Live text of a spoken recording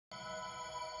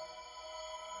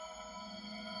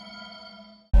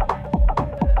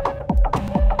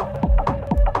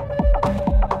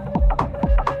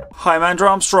Hi, I'm Andrew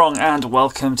Armstrong and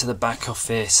welcome to the back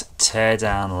office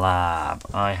teardown lab.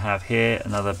 I have here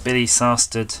another Billy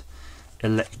Sastard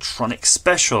electronic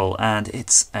special and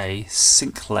it's a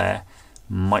Sinclair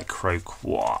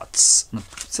Microquartz. It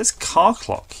says car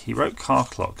clock. He wrote car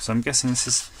clock, so I'm guessing this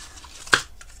is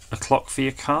a clock for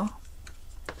your car.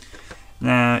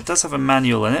 Now it does have a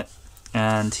manual in it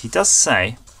and he does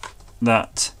say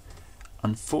that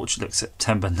unfortunately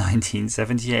September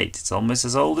 1978, it's almost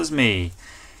as old as me.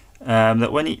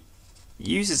 That when he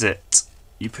uses it,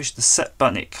 you push the set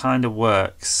button, it kind of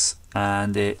works,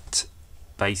 and it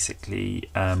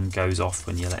basically goes off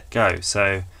when you let go.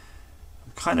 So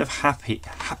I'm kind of hoping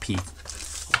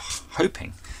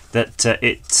that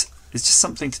it's just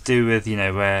something to do with, you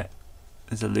know, where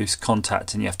there's a loose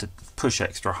contact and you have to push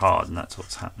extra hard, and that's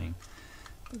what's happening.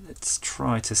 But let's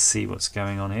try to see what's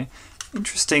going on here.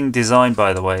 Interesting design,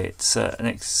 by the way. It's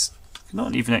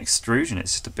not even extrusion,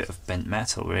 it's just a bit of bent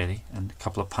metal really, and a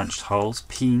couple of punched holes,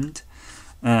 peened.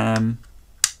 But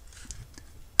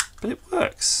it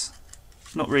works.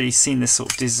 I've not really seen this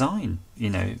sort of design, you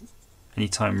know,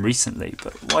 anytime recently,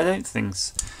 but why don't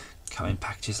things come in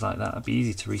packages like that? That'd be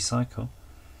easy to recycle.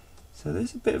 So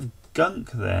there's a bit of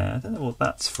gunk there. I don't know what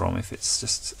that's from, if it's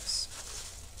just...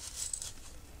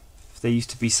 if there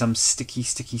used to be some sticky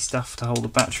stuff to hold the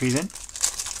batteries in.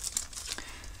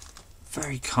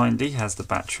 Very kindly has the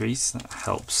batteries, that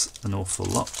helps an awful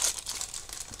lot.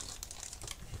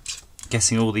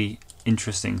 Guessing all the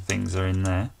interesting things are in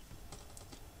there.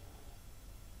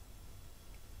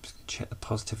 Just going to check the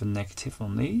positive and negative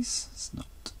on these. It's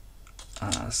not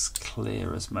as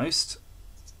clear as most.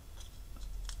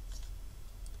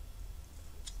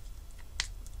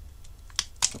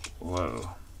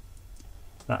 Whoa,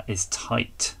 that is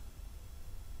tight.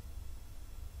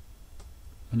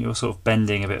 When you're sort of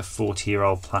bending a bit of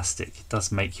 40-year-old plastic, it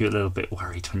does make you a little bit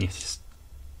worried when you just...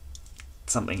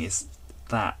 something is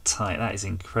that tight. That is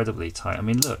incredibly tight. I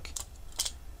mean, look.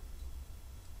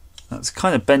 That's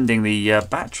kind of bending the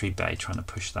battery bay trying to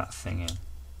push that thing in.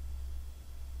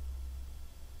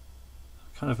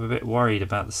 I'm kind of a bit worried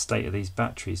about the state of these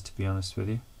batteries, to be honest with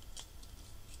you.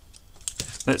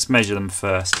 Let's measure them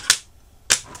first.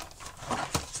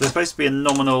 So they're supposed to be a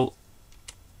nominal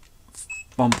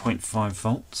 1.5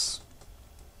 volts,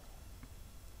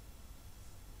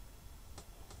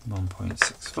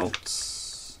 1.6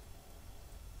 volts.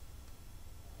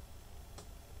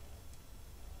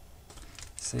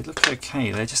 So they look okay.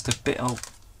 They're just a bit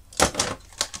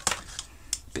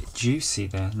juicy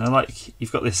there. Now, like,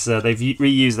 you've got this. They've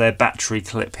reused their battery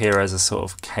clip here as a sort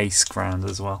of case ground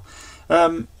as well.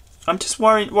 I'm just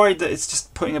worried that it's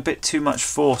just putting a bit too much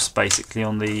force basically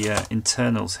on the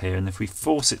internals here, and if we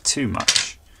force it too much,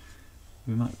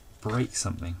 we might break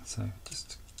something. So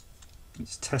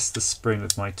just test the spring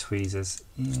with my tweezers.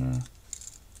 Yeah,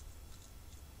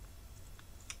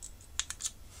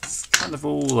 it's kind of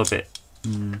all a bit.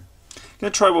 I'm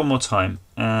gonna try one more time,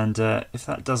 and if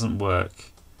that doesn't work,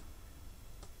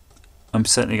 I'm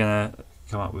certainly gonna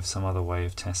come up with some other way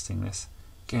of testing this.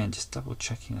 Again, just double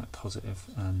checking that positive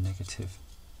and negative.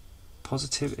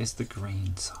 Positive is the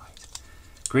green side.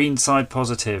 Green side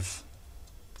positive.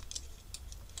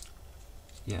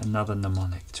 Yet another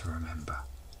mnemonic to remember.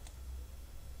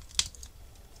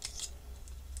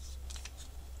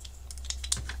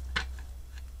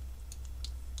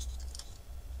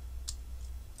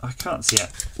 I can't see it.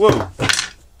 Whoa!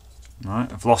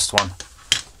 Alright, I've lost one.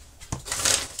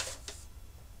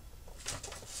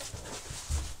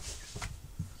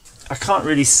 I can't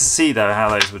really see though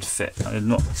how those would fit.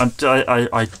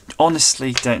 I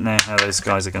honestly don't know how those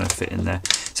guys are going to fit in there.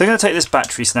 So I'm going to take this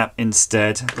battery snap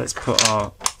instead. Let's put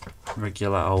our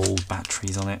regular old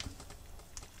batteries on it.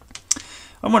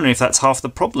 I'm wondering if that's half the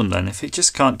problem then, if it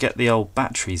just can't get the old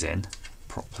batteries in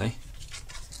properly.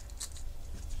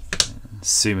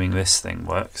 Assuming this thing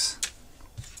works.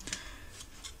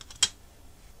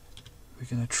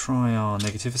 We're going to try our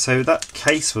negative. So that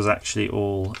case was actually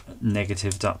all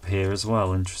negatived up here as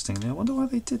well, interestingly. I wonder why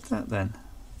they did that then.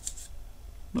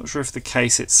 Not sure if the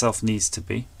case itself needs to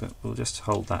be, but we'll just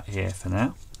hold that here for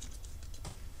now.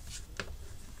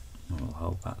 We'll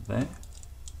hold that there.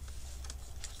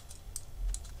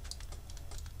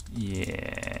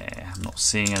 Yeah, I'm not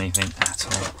seeing anything at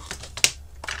all.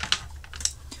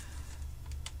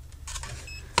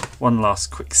 One last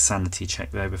quick sanity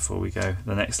check there before we go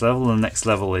the next level. The next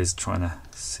level is trying to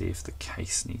see if the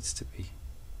case needs to be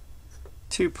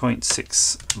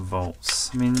 2.6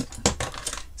 volts. I mean,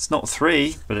 it's not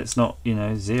 3, but it's not, you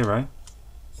know, 0.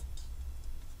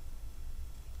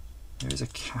 There is a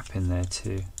cap in there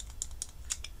too.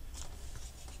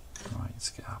 Right, let's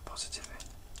get our positive in.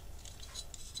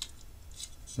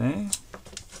 there.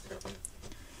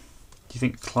 Do you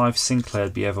think Clive Sinclair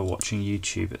would be ever watching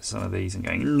YouTube at some of these and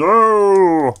going,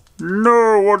 "No!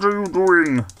 No, what are you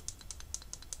doing?"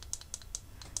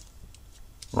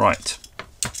 Right.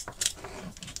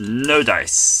 No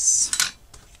dice.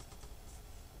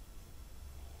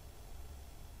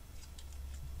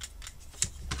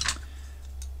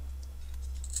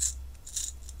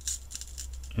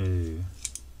 Ooh.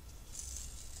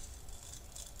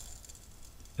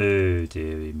 Oh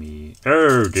dearie me.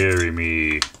 Oh dearie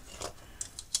me.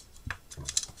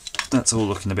 That's all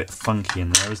looking a bit funky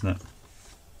in there, isn't it?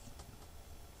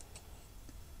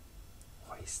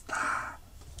 What is that?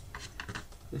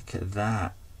 Look at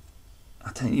that.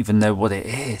 I don't even know what it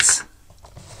is.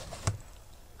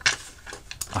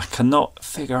 I cannot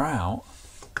figure out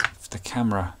if the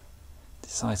camera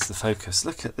decides to focus.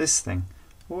 Look at this thing.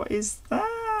 What is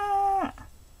that?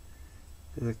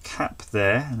 There's a cap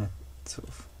there and a sort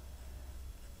of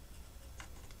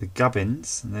the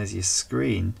gubbins, and there's your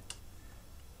screen.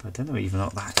 But I don't know even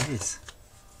what that is.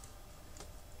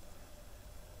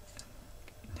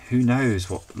 Who knows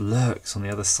what lurks on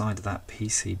the other side of that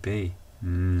PCB.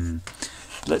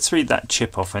 Let's read that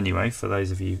chip off anyway, for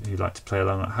those of you who like to play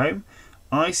along at home.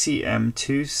 ICM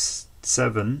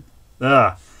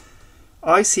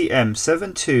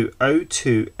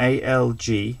 7202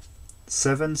 ALG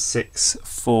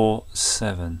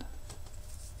 7647.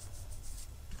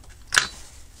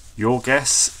 Your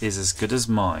guess is as good as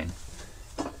mine.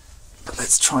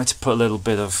 Let's try to put a little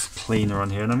bit of cleaner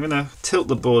on here, and I'm going to tilt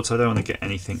the board so I don't want to get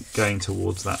anything going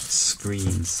towards that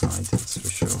screen side, that's for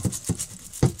sure.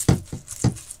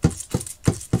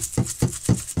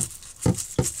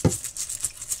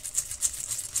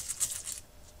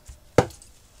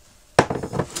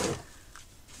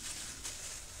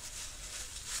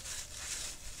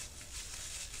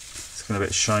 It's getting a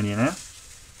bit shinier now.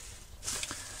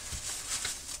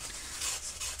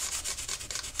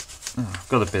 I've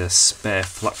got a bit of spare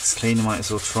flux cleaner, might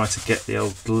as well try to get the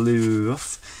old glue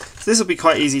off. So this will be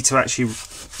quite easy to actually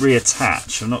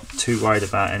reattach. I'm not too worried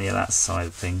about any of that side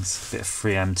of things. A bit of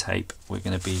 3M tape, we're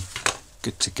going to be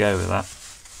good to go with that.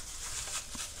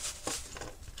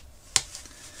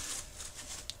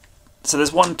 So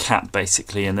there's one cap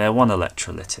basically in there, one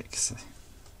electrolytic. So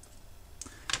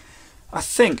I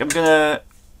think I'm going to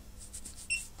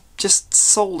just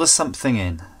solder something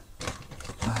in.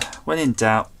 When in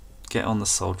doubt, get on the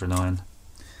soldering iron.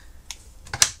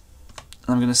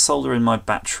 I'm going to solder in my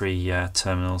battery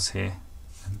terminals here,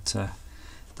 and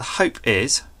the hope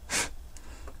is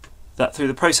that through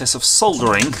the process of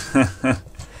soldering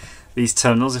these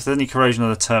terminals, if there's any corrosion on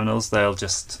the terminals, they'll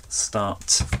just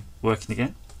start working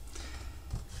again.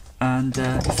 And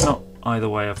if not, either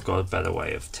way, I've got a better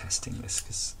way of testing this,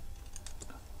 because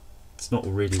it's not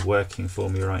really working for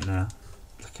me right now.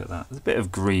 Look at that, there's a bit of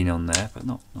green on there, but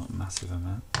not a massive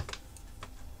amount.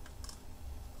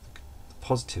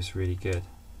 Positive's really good.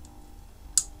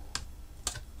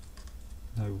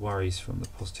 No worries from the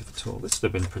positive at all. This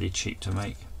would have been pretty cheap to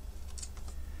make.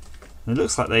 And it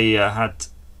looks like they had,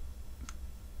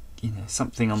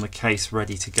 something on the case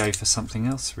ready to go for something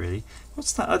else. Really,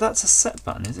 what's that? Oh, that's a set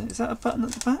button, is it? Is that a button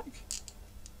at the back?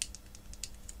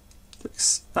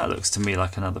 That looks to me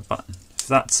like another button.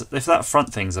 If that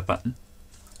front thing's a button,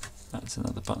 that's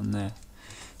another button there.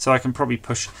 So I can probably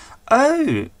push.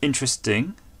 Oh,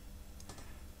 interesting.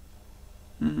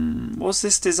 Was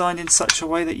this designed in such a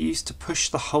way that you used to push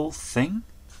the whole thing?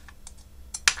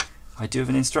 I do have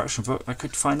an instruction book, I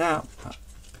could find out, but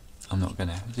I'm not going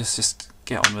to. Just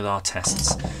get on with our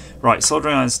tests. Right,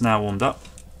 soldering iron's now warmed up.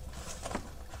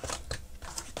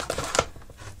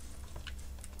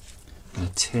 I'm going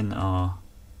to tin our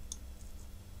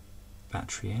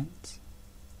battery ends.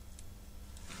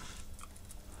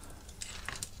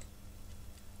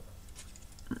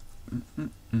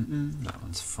 That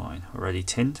one's fine, already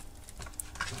tinned.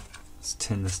 Let's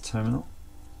tin this terminal.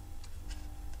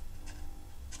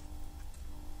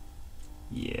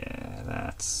 Yeah,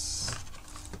 that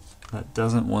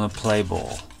doesn't want to play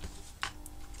ball.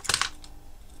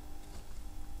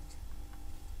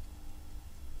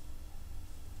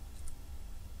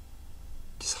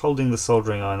 Just holding the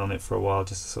soldering iron on it for a while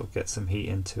just to sort of get some heat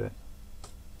into it.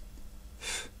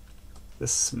 The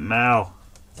smell.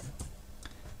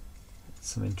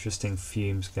 Some interesting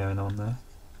fumes going on there.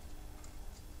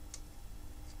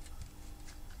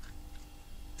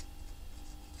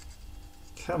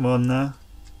 Come on now.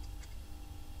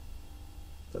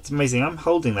 That's amazing. I'm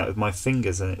holding that with my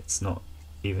fingers and it's not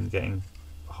even getting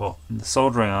hot. And the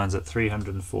soldering iron's at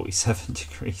 347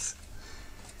 degrees.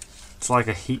 It's like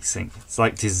a heatsink. It's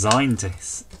like designed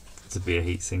to be a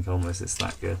heatsink almost. It's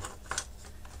that good.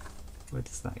 Where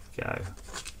does that go?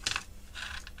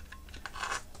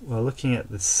 Well, looking at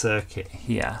the circuit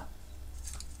here,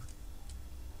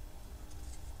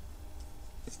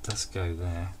 it does go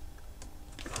there.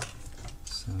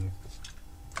 So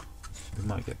we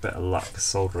might get better luck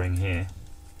soldering here.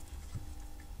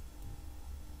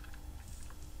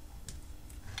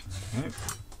 There we go.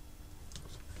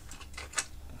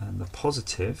 And the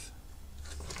positive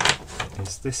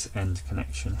is this end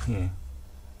connection here.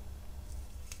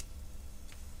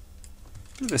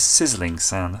 Bit of a sizzling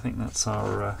sound. I think that's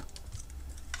our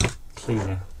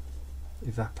cleaner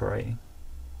evaporating.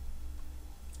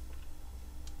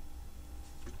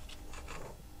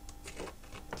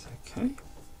 It's okay.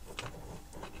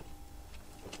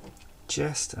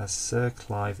 Just as Sir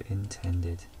Clive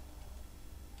intended.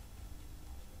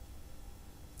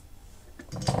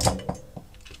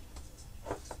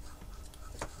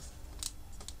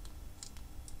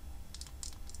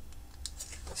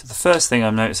 So the first thing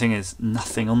I'm noticing is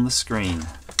nothing on the screen.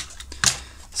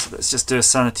 So let's just do a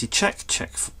sanity check.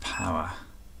 Check for power.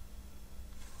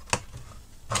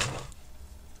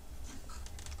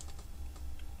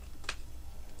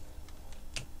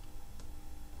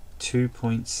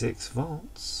 .6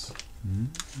 volts.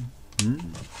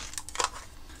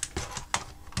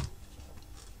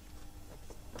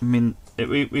 I mean,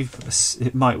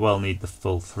 it might well need the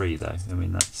full 3 though. I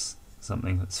mean, that's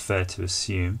something that's fair to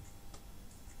assume.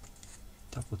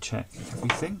 Double check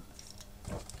everything.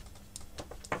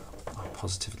 Oh,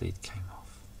 positively it came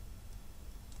off.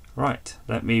 Right,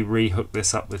 let me rehook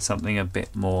this up with something a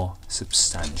bit more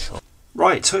substantial.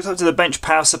 Right, hooked up to the bench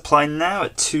power supply now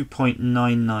at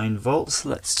 2.99 volts.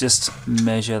 Let's just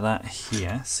measure that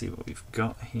here, see what we've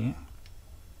got here.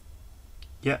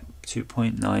 Yep,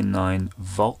 2.99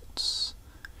 volts.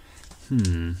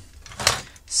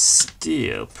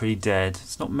 Still pretty dead.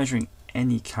 It's not measuring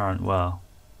any current well.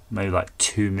 Maybe like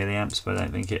 2 milliamps, but I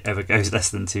don't think it ever goes less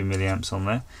than 2 milliamps on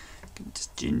there.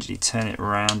 Just gingerly turn it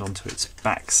around onto its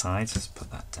back side. Just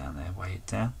put that down there, weigh it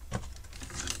down.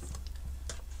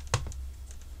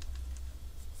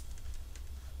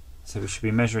 So we should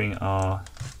be measuring our,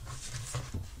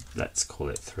 let's call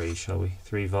it 3, shall we?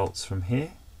 3 volts from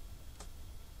here.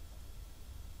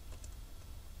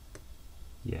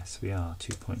 Yes, we are,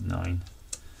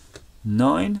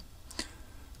 2.99.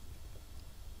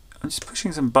 I'm just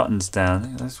pushing some buttons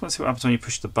down. I just want to see what happens when you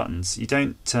push the buttons. You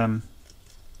don't, I'm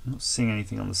not seeing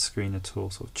anything on the screen at all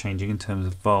sort of changing in terms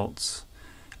of volts.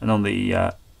 And on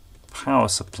the power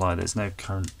supply there's no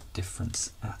current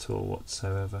difference at all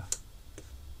whatsoever.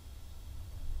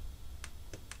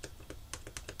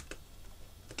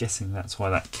 Guessing that's why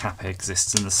that cap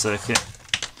exists in the circuit.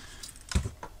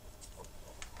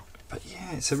 But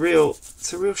yeah, it's a real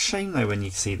shame though when you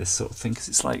see this sort of thing, because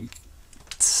it's like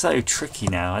so tricky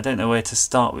now. I don't know where to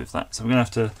start with that, so I'm gonna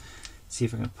have to see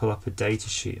if I can pull up a data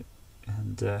sheet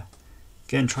and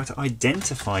again try to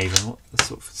identify even what the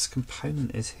sort of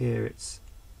component is here. It's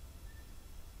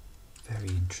very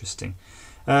interesting.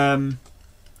 Yeah,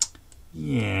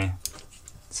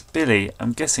 so Billy,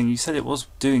 I'm guessing you said it was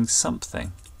doing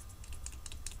something.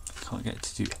 I can't get it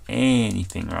to do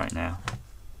anything right now.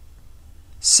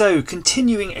 So,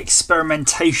 continuing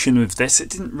experimentation with this, it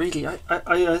didn't really...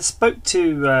 I spoke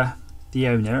to the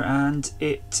owner, and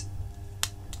it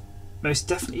most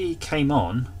definitely came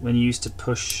on when you used to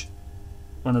push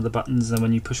one of the buttons, and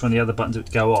when you push one of the other buttons it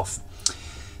would go off.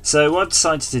 So what I've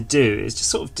decided to do is just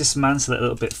sort of dismantle it a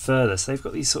little bit further. So they've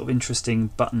got these sort of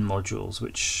interesting button modules,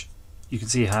 which you can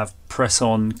see have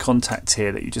press-on contacts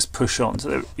here that you just push on, so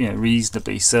they're, you know,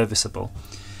 reasonably serviceable.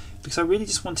 Because I really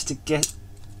just wanted to get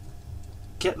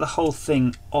the whole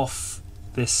thing off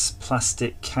this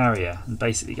plastic carrier and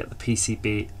basically get the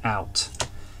PCB out.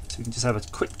 So we can just have a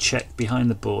quick check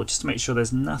behind the board just to make sure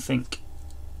there's nothing,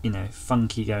 you know,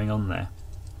 funky going on there.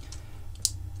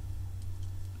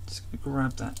 Just gonna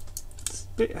grab that. It's a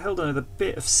bit held on with a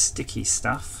bit of sticky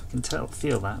stuff. I can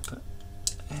feel that, but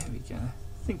there we go.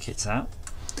 I think it's out.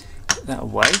 Put that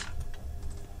away.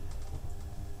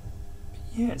 But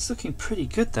yeah, it's looking pretty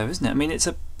good though, isn't it? I mean, it's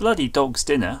a bloody dog's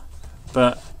dinner.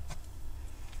 But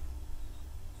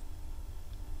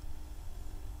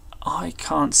I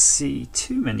can't see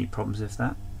too many problems with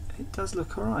that. It does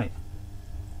look alright.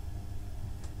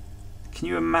 Can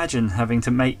you imagine having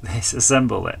to make this,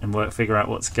 assemble it and figure out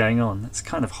what's going on? It's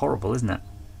kind of horrible, isn't it?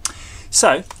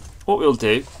 So what we'll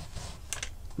do,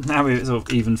 now we're sort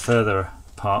of even further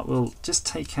apart, we'll just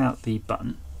take out the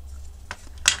button.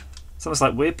 It's almost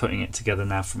like we're putting it together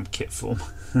now from kit form.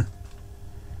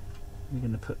 We're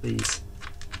going to put these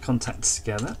contacts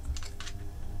together.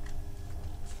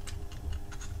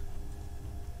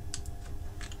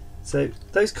 So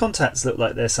those contacts look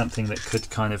like they're something that could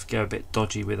kind of go a bit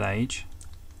dodgy with age.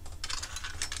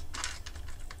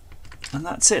 And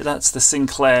that's it, that's the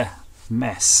Sinclair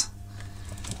mess.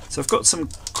 So I've got some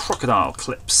crocodile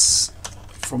clips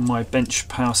from my bench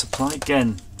power supply.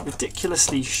 Again,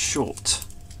 ridiculously short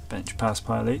bench power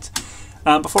supply leads.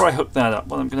 Before I hook that up,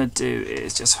 what I'm going to do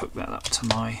is just hook that up to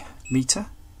my meter.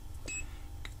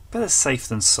 Better safe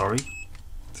than sorry.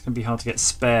 It's going to be hard to get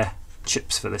spare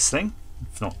chips for this thing,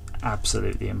 if not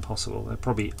absolutely impossible. They're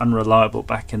probably unreliable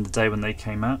back in the day when they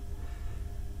came out.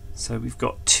 So we've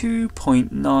got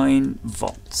 2.9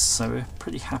 volts, so we're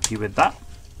pretty happy with that.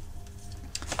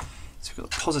 So we've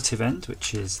got the positive end,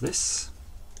 which is this.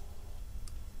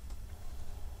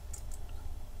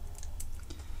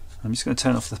 I'm just going to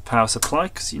turn off the power supply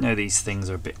because you know these things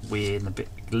are a bit weird and a bit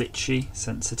glitchy,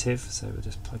 sensitive, so we'll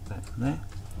just plug that in there.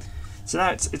 So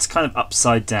now it's kind of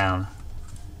upside down,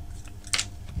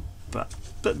 but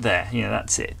there, you know,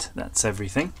 that's it, that's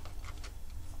everything.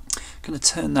 I'm going to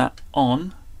turn that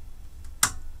on.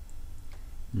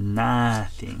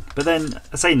 Nothing. But then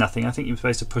I say nothing, I think you're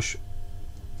supposed to push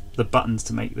the buttons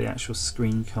to make the actual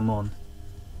screen come on.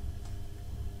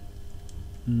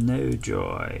 No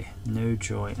joy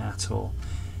at all.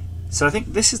 So I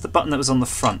think this is the button that was on the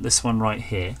front, this one right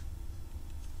here.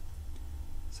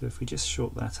 So if we just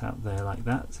short that out there like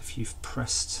that, if you've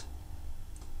pressed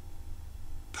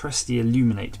the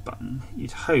illuminate button,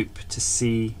 you'd hope to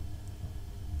see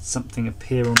something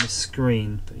appear on the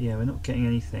screen, but yeah, we're not getting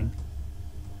anything.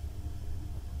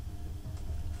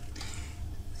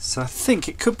 So I think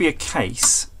it could be a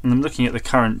case, and I'm looking at the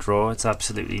current draw, it's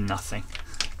absolutely nothing,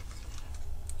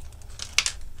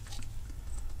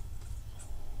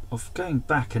 of going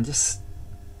back and just,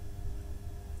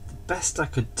 the best I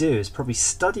could do is probably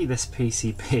study this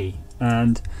PCB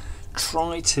and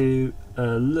try to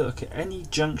look at any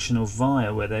junction or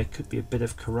via where there could be a bit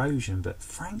of corrosion, but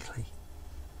frankly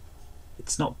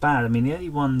it's not bad. I mean, the only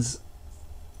ones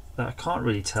that I can't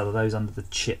really tell are those under the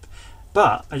chip.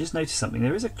 But I just noticed something.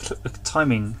 There is a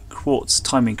quartz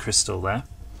timing crystal there.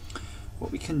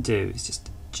 What we can do is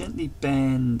just gently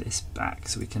bend this back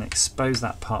so we can expose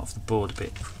that part of the board a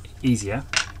bit easier.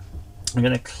 I'm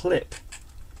going to clip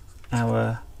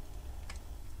our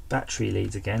battery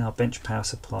leads again, our bench power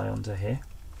supply, onto here.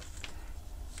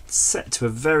 It's set to a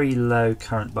very low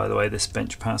current, by the way, this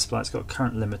bench power supply. It's got a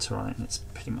current limiter on it and it's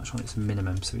pretty much on its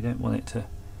minimum, so we don't want it to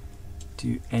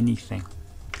do anything.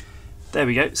 There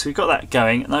we go, so we've got that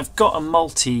going, and I've got an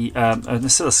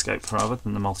oscilloscope rather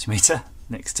than the multimeter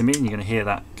next to me, and you're going to hear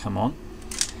that come on.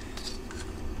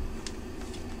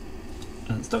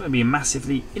 And it's not going to be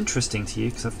massively interesting to you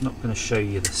because I'm not going to show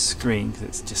you the screen because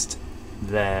it's just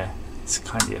there. It's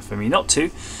kind of for me not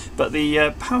to, but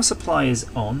the power supply is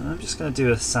on, and I'm just going to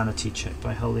do a sanity check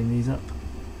by holding these up.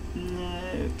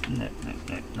 No,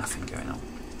 nothing going on.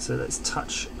 So let's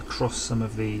touch across some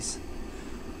of these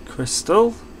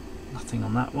crystal. Nothing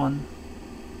on that one.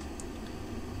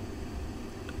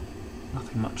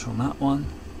 Nothing much on that one.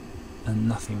 And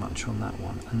nothing much on that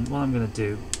one. And what I'm going to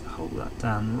do, hold that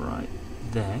down right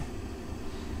there.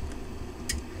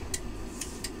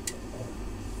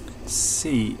 Let's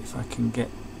see if I can get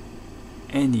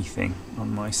anything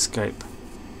on my scope.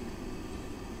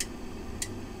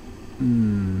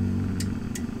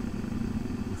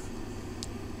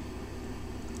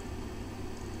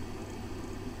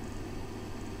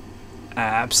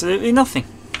 Absolutely nothing.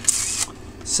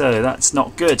 So that's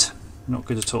not good. Not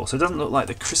good at all. So it doesn't look like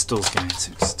the crystal's going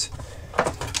to. It's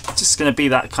just going to be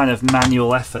that kind of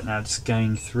manual effort now, just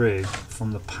going through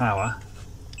from the power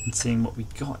and seeing what we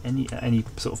got at any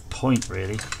sort of point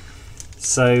really.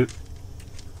 So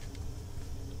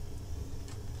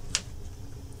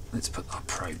let's put our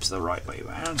probes the right way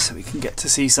around so we can get to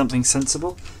see something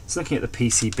sensible. So looking at the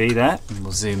PCB there, and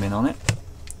we'll zoom in on it.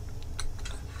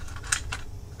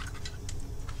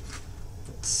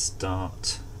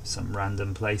 Start some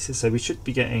random places, so we should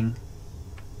be getting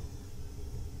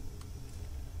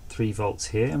 3 volts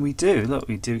here, and we do, look,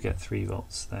 we do get 3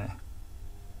 volts there.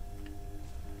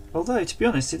 Although to be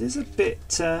honest it is a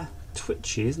bit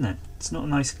twitchy, isn't it? It's not a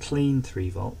nice clean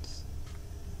 3 volts.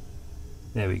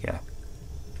 There we go,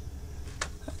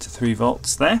 that's 3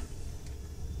 volts there.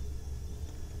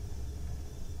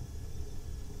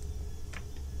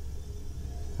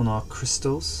 On our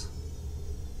crystals,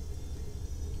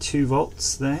 2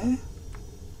 volts there,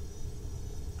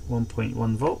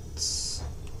 1.1 volts,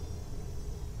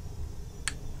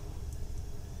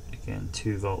 again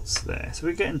 2 volts there. So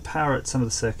we're getting power at some of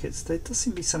the circuits. There does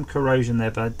seem to be some corrosion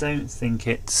there, but I don't think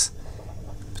it's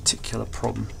a particular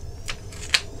problem.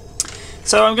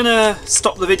 So I'm going to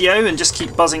stop the video and just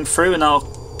keep buzzing through, and I'll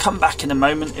come back in a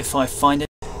moment if I find it.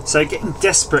 So getting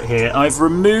desperate here, I've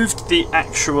removed the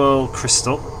actual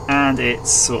crystal and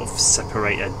its sort of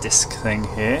separator disc thing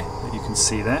here that you can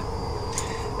see there.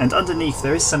 And underneath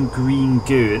there is some green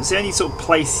goo. It's the only sort of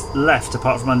place left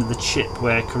apart from under the chip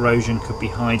where corrosion could be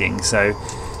hiding. So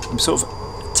I'm sort of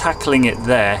tackling it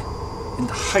there in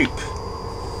the hope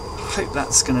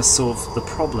that's going to solve the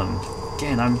problem.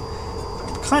 Again, I'm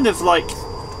kind of like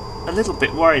a little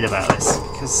bit worried about this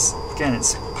because again it's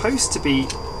supposed to be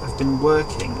have been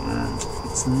working and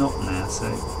it's not now, so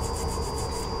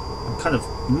I'm kind of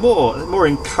more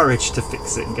encouraged to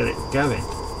fix it and get it going.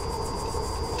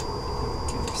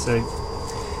 Okay, so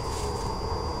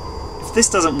if this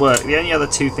doesn't work, the only other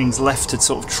two things left to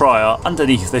sort of try are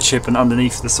underneath the chip and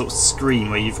underneath the sort of screen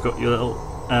where you've got your little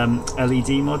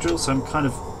LED module. So I'm kind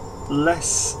of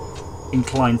less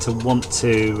inclined to want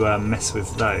to mess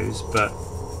with those, but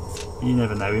you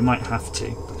never know, we might have to.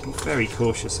 But be very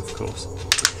cautious, of course.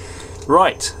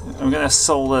 Right, I'm going to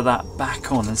solder that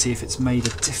back on and see if it's made a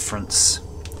difference.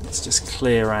 Let's just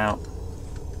clean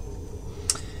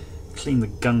the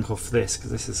gunk off this because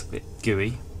this is a bit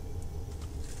gooey.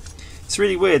 It's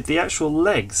really weird, the actual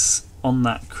legs on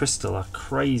that crystal are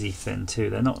crazy thin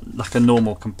too. They're not like a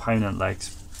normal component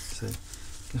legs, so you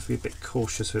have to be a bit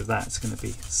cautious with that. It's going to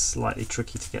be slightly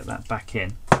tricky to get that back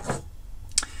in.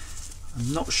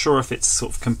 I'm not sure if it's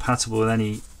sort of compatible with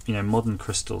any modern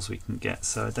crystals we can get,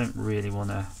 so I don't really want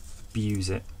to abuse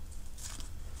it.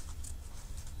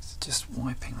 So just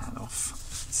wiping that off.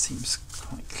 It seems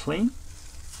quite clean.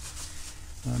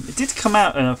 It did come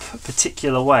out in a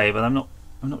particular way, but I'm not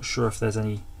sure if there's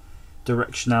any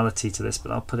directionality to this,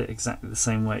 but I'll put it exactly the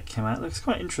same way it came out. It looks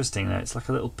quite interesting though. It's like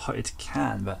a little potted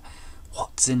can, but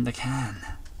what's in the can?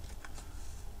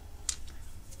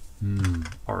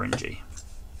 Orangey.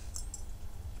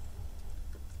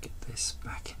 Get this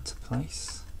back into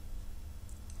place.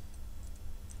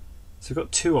 So we've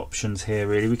got two options here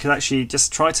really. We could actually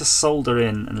just try to solder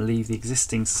in and leave the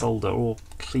existing solder or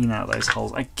clean out those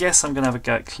holes. I guess I'm going to have a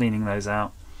go at cleaning those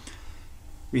out.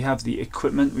 We have the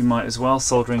equipment, we might as well.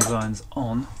 Soldering irons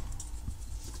on.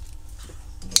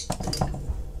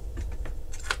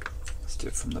 Let's do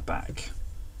it from the back.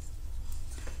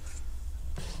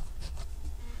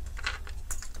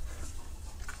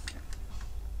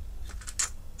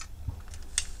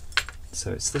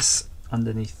 So it's this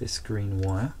underneath this green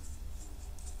wire.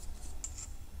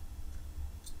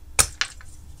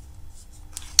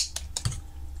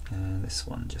 And this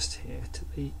one just here to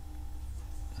the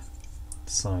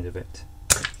side of it.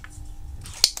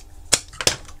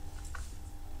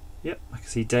 Yep, I can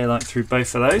see daylight through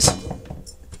both of those.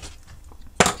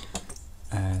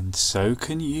 And so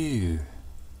can you.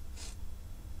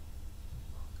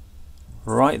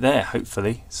 Right there,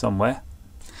 hopefully, somewhere.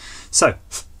 So,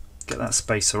 get that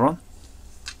spacer on.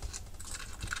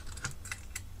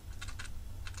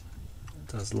 It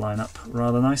does line up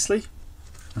rather nicely.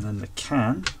 And then the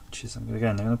can, which is, I'm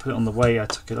going to put it on the way I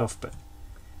took it off, but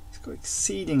it's got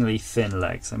exceedingly thin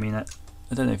legs. I mean, I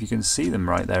don't know if you can see them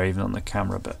right there even on the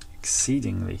camera, but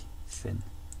exceedingly thin.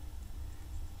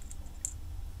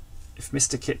 If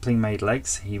Mr. Kipling made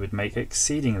legs, he would make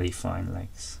exceedingly fine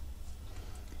legs.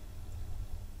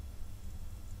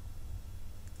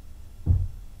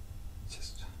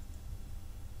 Just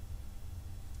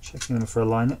checking them for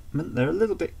alignment. They're a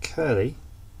little bit curly.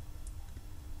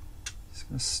 Just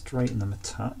going to straighten them a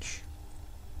touch.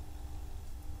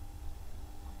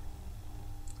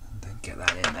 And then get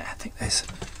that in there. I think there's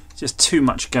just too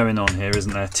much going on here,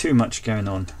 isn't there? Too much going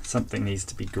on. Something needs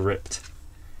to be gripped.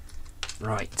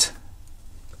 Right.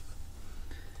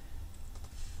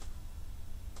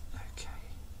 Okay.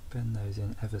 Bend those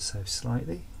in ever so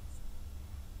slightly.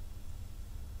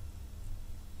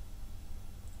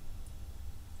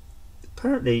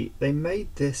 Apparently they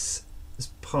made this as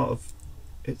part of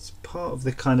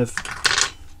the kind of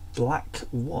black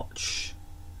watch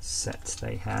set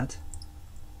they had,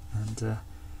 and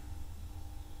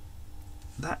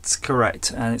that's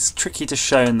correct. And it's tricky to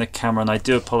show in the camera, and I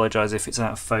do apologise if it's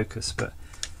out of focus, but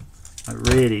I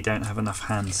really don't have enough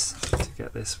hands to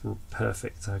get this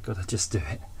perfect, so I've got to just do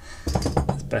it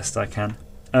as best I can.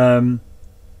 And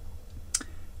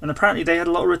apparently they had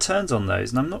a lot of returns on those,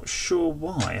 and I'm not sure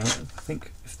why. I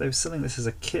think if they were selling this as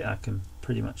a kit, I can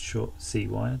pretty much see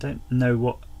why. I don't know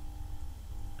what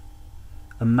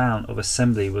amount of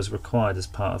assembly was required as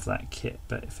part of that kit,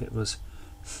 but if it was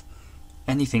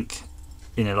anything,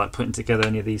 like putting together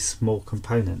any of these small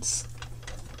components,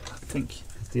 I think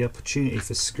the opportunity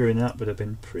for screwing it up would have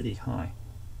been pretty high.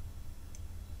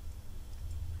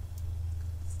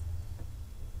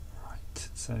 Right,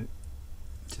 so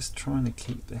Just trying to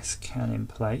keep this can in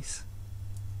place.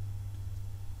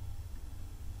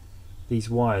 These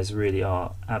wires really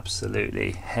are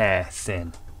absolutely hair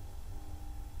thin.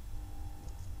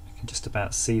 I can just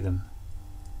about see them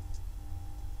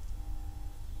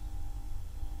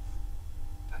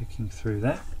poking through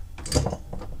there. There's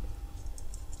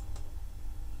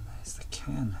the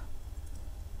can.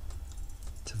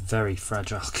 It's a very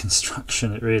fragile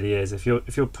construction, it really is. If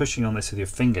you're pushing on this with your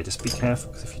finger, just be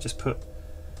careful, because if you just put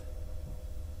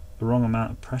the wrong amount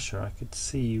of pressure, I could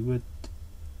see you would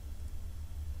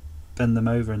bend them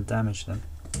over and damage them.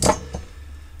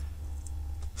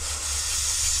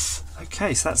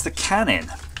 Okay, so that's the can in.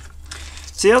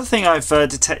 So the other thing I've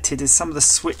detected is some of the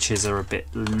switches are a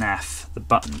bit naff, the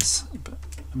buttons, but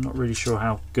I'm not really sure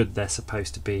how good they're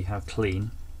supposed to be, how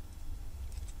clean.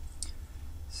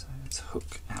 So let's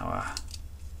hook our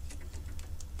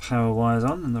power wires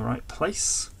on in the right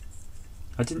place.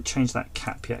 I didn't change that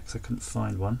cap yet because I couldn't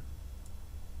find one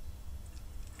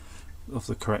of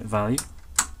the correct value.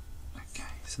 Okay,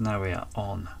 so now we are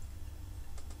on.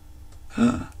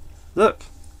 Look!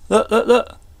 Look, look,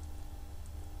 look!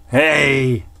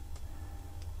 Hey!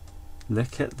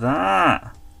 Look at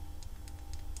that!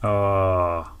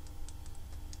 Oh,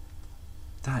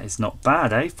 that is not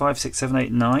bad, eh? 5, 6, 7,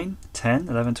 8, 9, 10,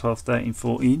 11, 12, 13,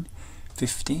 14,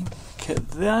 15. Look at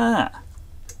that!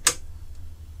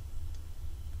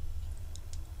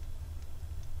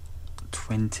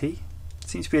 $20.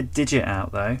 Seems to be a digit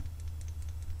out though.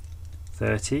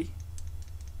 30.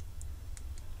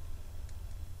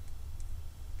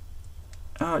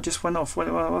 Oh, it just went off.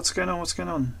 What's going on? What's going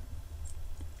on?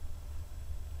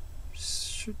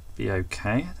 Should be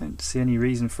okay. I don't see any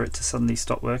reason for it to suddenly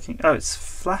stop working. Oh, it's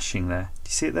flashing there. Do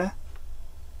you see it there?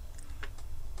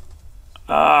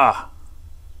 Ah!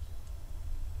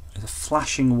 There's a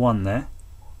flashing 1 there.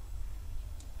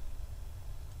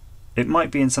 It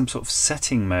might be in some sort of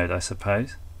setting mode, I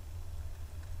suppose.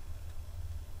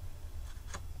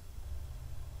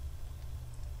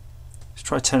 Let's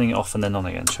try turning it off and then on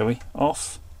again, shall we?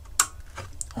 Off,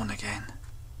 on again.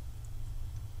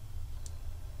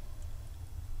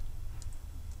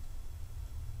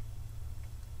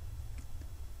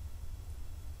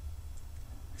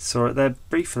 Saw it there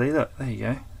briefly, look, there you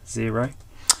go, 0.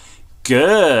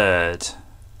 Good!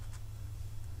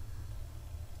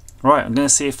 Right, I'm going to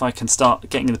see if I can start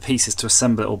getting the pieces to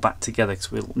assemble it all back together,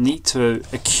 because we'll need to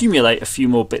accumulate a few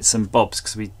more bits and bobs,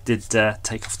 because we did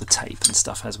take off the tape and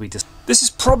stuff as we just... This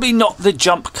is probably not the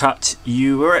jump cut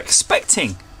you were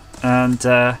expecting, and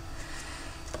I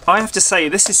have to say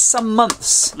this is some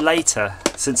months later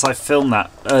since I filmed that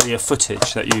earlier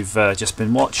footage that you've just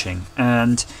been watching,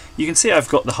 and you can see I've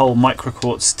got the whole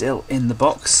microquartz still in the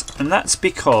box, and that's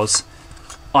because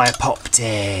I popped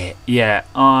it. Yeah,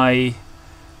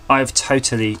 I've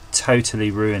totally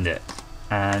ruined it,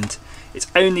 and it's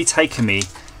only taken me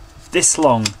this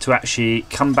long to actually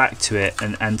come back to it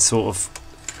and sort of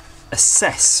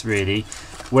assess really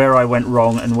where I went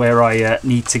wrong and where I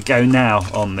need to go now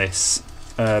on this,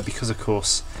 because of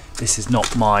course this is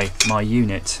not my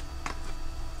unit.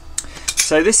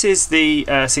 So this is the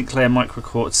Sinclair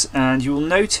Microquartz, and you will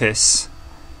notice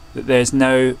that there's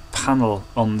no panel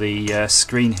on the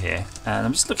screen here, and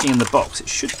I'm just looking in the box, it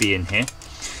should be in here.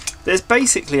 There's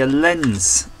basically a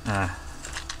lens, I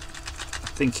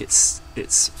think it's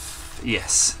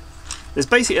yes. There's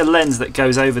basically a lens that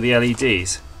goes over the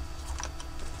LEDs.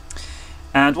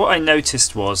 And what I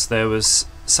noticed was there was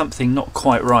something not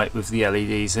quite right with the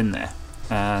LEDs in there.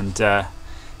 And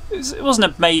it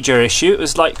wasn't a major issue, it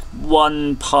was like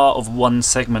one part of one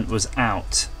segment was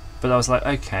out. But I was like,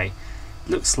 okay,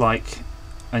 looks like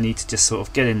I need to just sort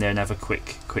of get in there and have a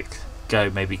quick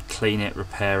go, maybe clean it,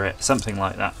 repair it, something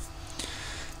like that.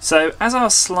 So as I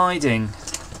was sliding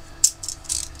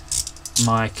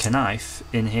my knife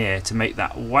in here to make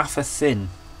that wafer thin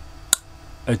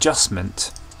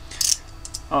adjustment,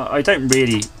 I don't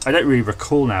really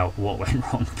recall now what went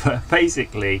wrong, but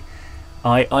basically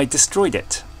I destroyed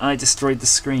it. I destroyed the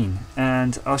screen,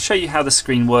 and I'll show you how the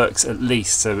screen works at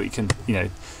least, so we can, you know,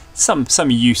 some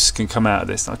use can come out of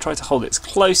this. I'll try to hold it as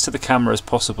close to the camera as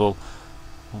possible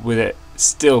with it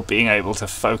still being able to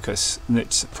focus, and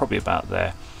it's probably about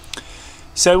there.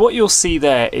 So what you'll see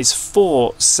there is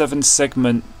 4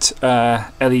 7-segment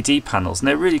LED panels, and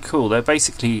they're really cool. They're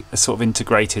basically a sort of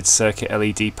integrated circuit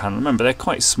LED panel. Remember, they're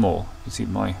quite small. You see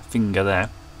my finger there.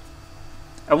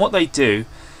 And what they do,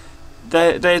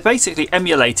 they're basically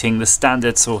emulating the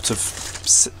standard sort of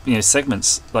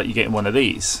segments like you get in one of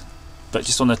these, but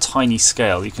just on a tiny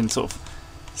scale. You can sort of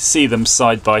see them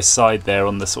side by side there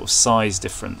on the sort of size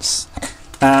difference.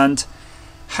 And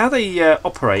How they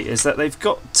operate is that they've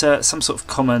got some sort of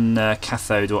common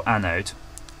cathode or anode,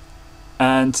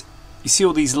 and you see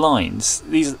all these lines.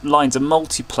 These lines are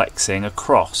multiplexing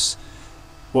across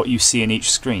what you see in each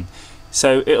screen.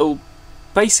 So it'll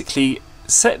basically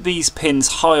set these pins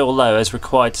high or low as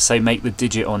required to say make the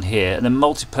digit on here, and then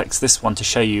multiplex this one to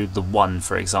show you the 1,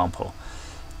 for example.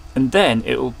 And then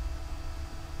it'll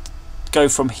go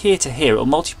from here to here. It'll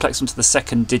multiplex onto the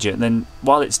second digit, and then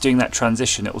while it's doing that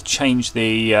transition, it will change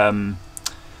the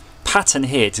pattern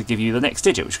here to give you the next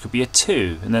digit, which could be a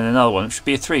 2, and then another one which would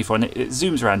be a 3, 4, and it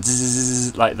zooms around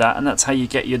zzz, like that, and that's how you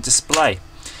get your display.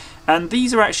 And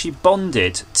these are actually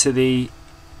bonded to the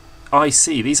IC.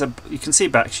 These are, you can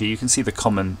see actually, you can see the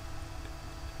common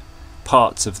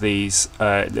parts of these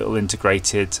little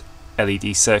integrated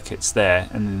LED circuits there,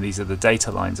 and then these are the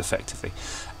data lines effectively.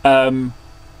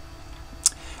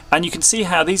 And you can see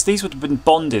how these would have been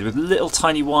bonded with little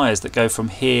tiny wires that go from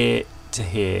here to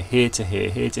here, here to here,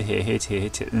 here to here, here to here, here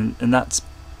to here, and that's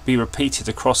be repeated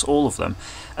across all of them.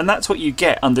 And that's what you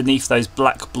get underneath those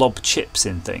black blob chips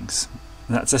in things.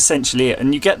 And that's essentially it.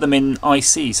 And you get them in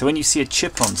IC. So when you see a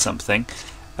chip on something,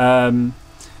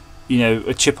 you know,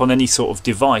 a chip on any sort of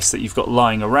device that you've got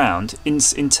lying around,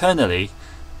 internally,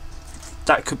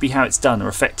 that could be how it's done, or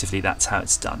effectively that's how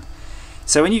it's done.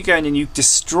 So when you go in and you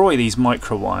destroy these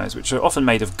micro wires, which are often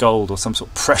made of gold or some sort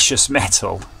of precious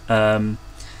metal, then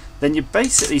you're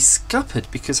basically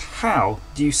scuppered, because how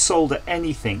do you solder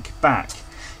anything back?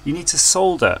 You need to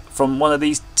solder from one of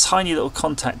these tiny little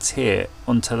contacts here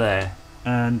onto there,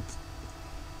 and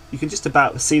you can just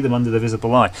about see them under the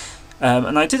visible eye.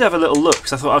 And I did have a little look,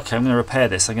 because I thought, okay, I'm going to repair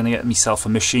this. I'm going to get myself a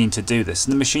machine to do this,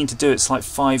 and the machine to do it's like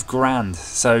 £5 grand.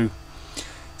 So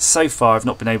far I've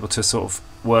not been able to sort of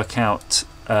work out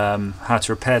how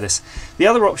to repair this. The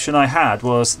other option I had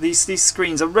was these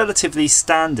screens are relatively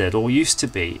standard, or used to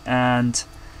be, and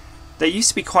they used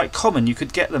to be quite common. You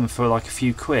could get them for like a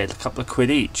few quid, a couple of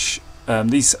quid each.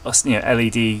 These are, you know,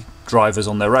 LED drivers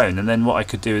on their own, and then what I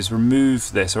could do is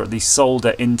remove this, or at least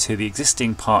solder into the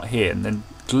existing part here, and then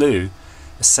glue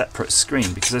a separate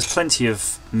screen, because there's plenty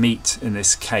of meat in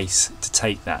this case to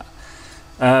take that.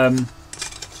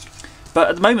 But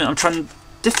at the moment I'm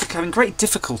having great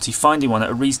difficulty finding one at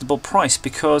a reasonable price,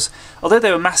 because although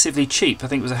they were massively cheap, I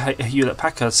think it was a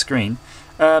Hewlett-Packard screen,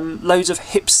 loads of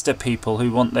hipster people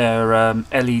who want their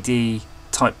LED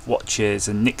type watches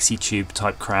and Nixie tube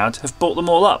type crowd have bought them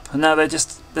all up, and now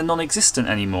they're non-existent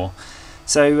anymore.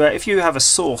 So if you have a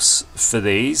source for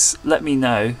these, let me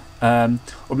know,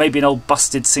 or maybe an old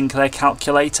busted Sinclair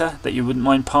calculator that you wouldn't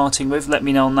mind parting with, let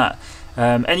me know on that.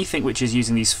 Anything which is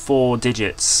using these 4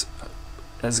 digits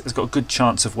has got a good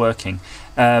chance of working,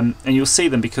 and you'll see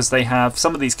them because they have,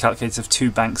 some of these calculators have 2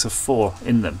 banks of 4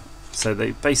 in them, so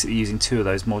they're basically using 2 of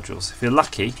those modules. If you're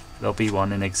lucky, there'll be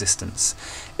one in existence.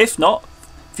 If not,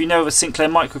 if you know of a Sinclair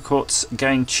Microquartz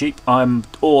going cheap, I'm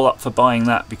all up for buying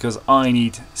that, because I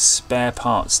need spare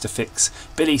parts to fix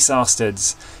Billy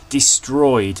Sastard's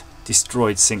destroyed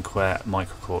Sinclair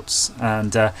Microquartz.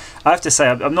 And I have to say,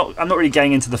 I'm not really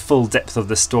going into the full depth of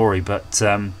the story, but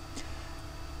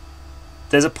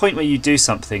there's a point where you do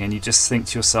something and you just think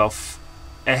to yourself,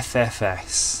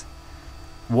 FFS,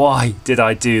 why did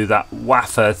I do that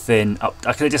wafer thin up?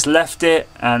 I could have just left it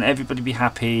and everybody be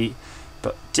happy,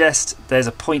 but there's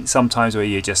a point sometimes where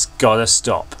you just gotta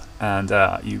stop, and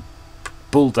you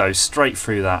bulldoze straight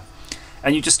through that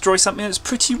and you destroy something that's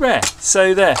pretty rare.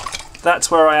 So that's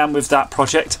where I am with that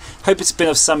project. Hope it's been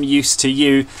of some use to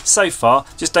you so far.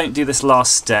 Just don't do this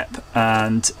last step,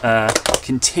 and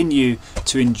continue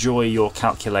to enjoy your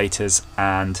calculators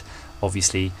and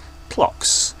obviously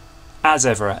clocks. As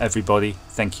ever, everybody,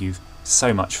 thank you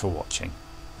so much for watching.